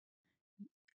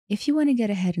If you want to get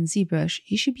ahead in ZBrush,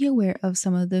 you should be aware of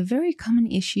some of the very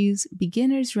common issues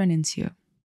beginners run into.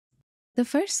 The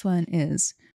first one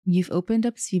is you've opened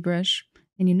up ZBrush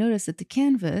and you notice that the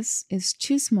canvas is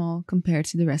too small compared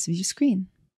to the rest of your screen.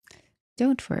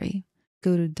 Don't worry.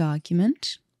 Go to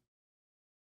Document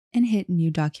and hit New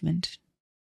Document.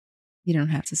 You don't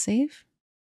have to save,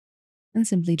 and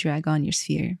simply drag on your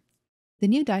sphere. The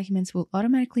new documents will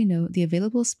automatically know the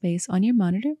available space on your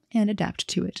monitor and adapt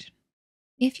to it.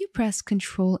 If you press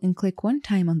Ctrl and click one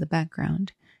time on the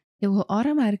background, it will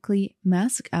automatically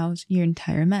mask out your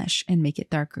entire mesh and make it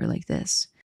darker like this.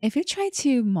 If you try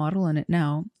to model on it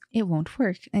now, it won't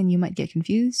work and you might get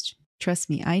confused. Trust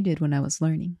me, I did when I was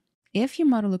learning. If your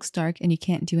model looks dark and you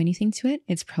can't do anything to it,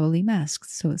 it's probably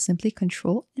masked, so simply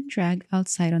Ctrl and drag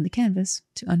outside on the canvas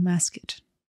to unmask it.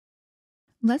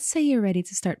 Let's say you're ready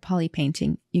to start poly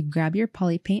painting. You grab your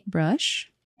poly paint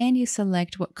brush and you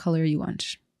select what color you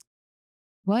want.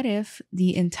 What if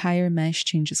the entire mesh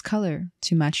changes color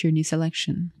to match your new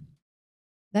selection?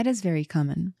 That is very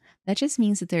common. That just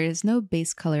means that there is no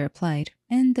base color applied,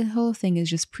 and the whole thing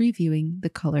is just previewing the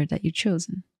color that you've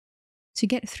chosen. To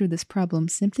get through this problem,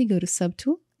 simply go to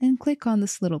Subtool and click on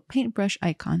this little paintbrush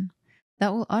icon.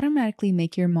 That will automatically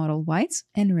make your model white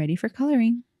and ready for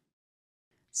coloring.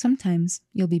 Sometimes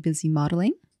you'll be busy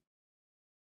modeling,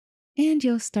 and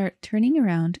you'll start turning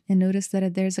around and notice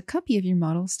that there's a copy of your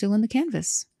model still on the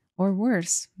canvas, or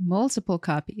worse, multiple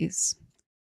copies.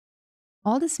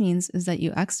 All this means is that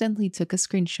you accidentally took a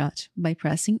screenshot by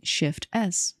pressing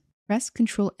Shift-S. Press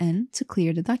Ctrl-N to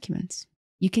clear the document.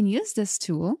 You can use this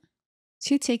tool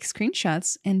to take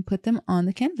screenshots and put them on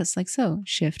the canvas like so.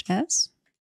 Shift-S,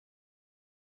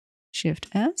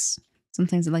 Shift-S.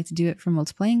 Sometimes I like to do it from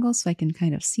multiple angles so I can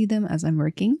kind of see them as I'm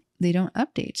working. They don't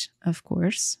update, of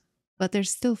course, but they're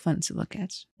still fun to look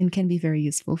at and can be very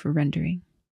useful for rendering.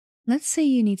 Let's say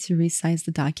you need to resize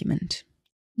the document.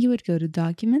 You would go to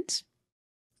Document,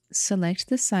 select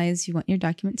the size you want your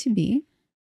document to be.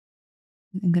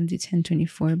 I'm going to do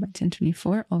 1024 by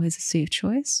 1024, always a safe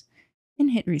choice,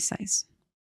 and hit Resize.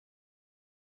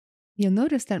 You'll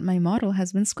notice that my model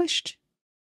has been squished.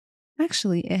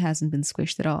 Actually, it hasn't been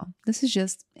squished at all. This is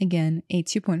just, again, a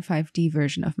 2.5D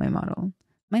version of my model.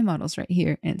 My model's right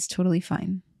here, and it's totally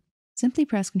fine. Simply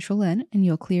press Ctrl-N and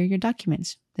you'll clear your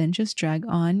document. Then just drag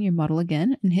on your model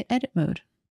again and hit Edit Mode.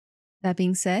 That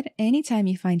being said, anytime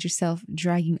you find yourself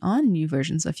dragging on new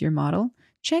versions of your model,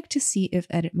 check to see if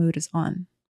Edit Mode is on.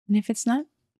 And if it's not,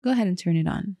 go ahead and turn it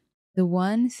on. The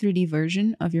one 3D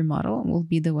version of your model will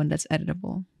be the one that's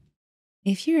editable.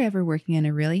 If you're ever working on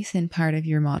a really thin part of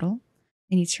your model,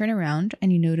 and you turn around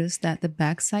and you notice that the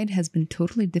backside has been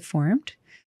totally deformed,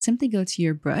 simply go to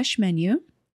your Brush menu,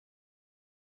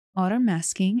 Auto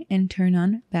Masking, and turn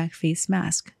on Backface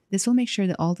Mask. This will make sure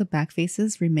that all the back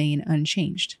faces remain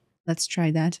unchanged. Let's try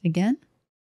that again.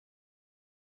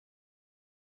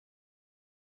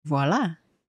 Voila!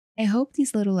 I hope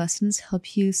these little lessons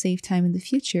help you save time in the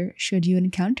future should you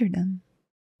encounter them.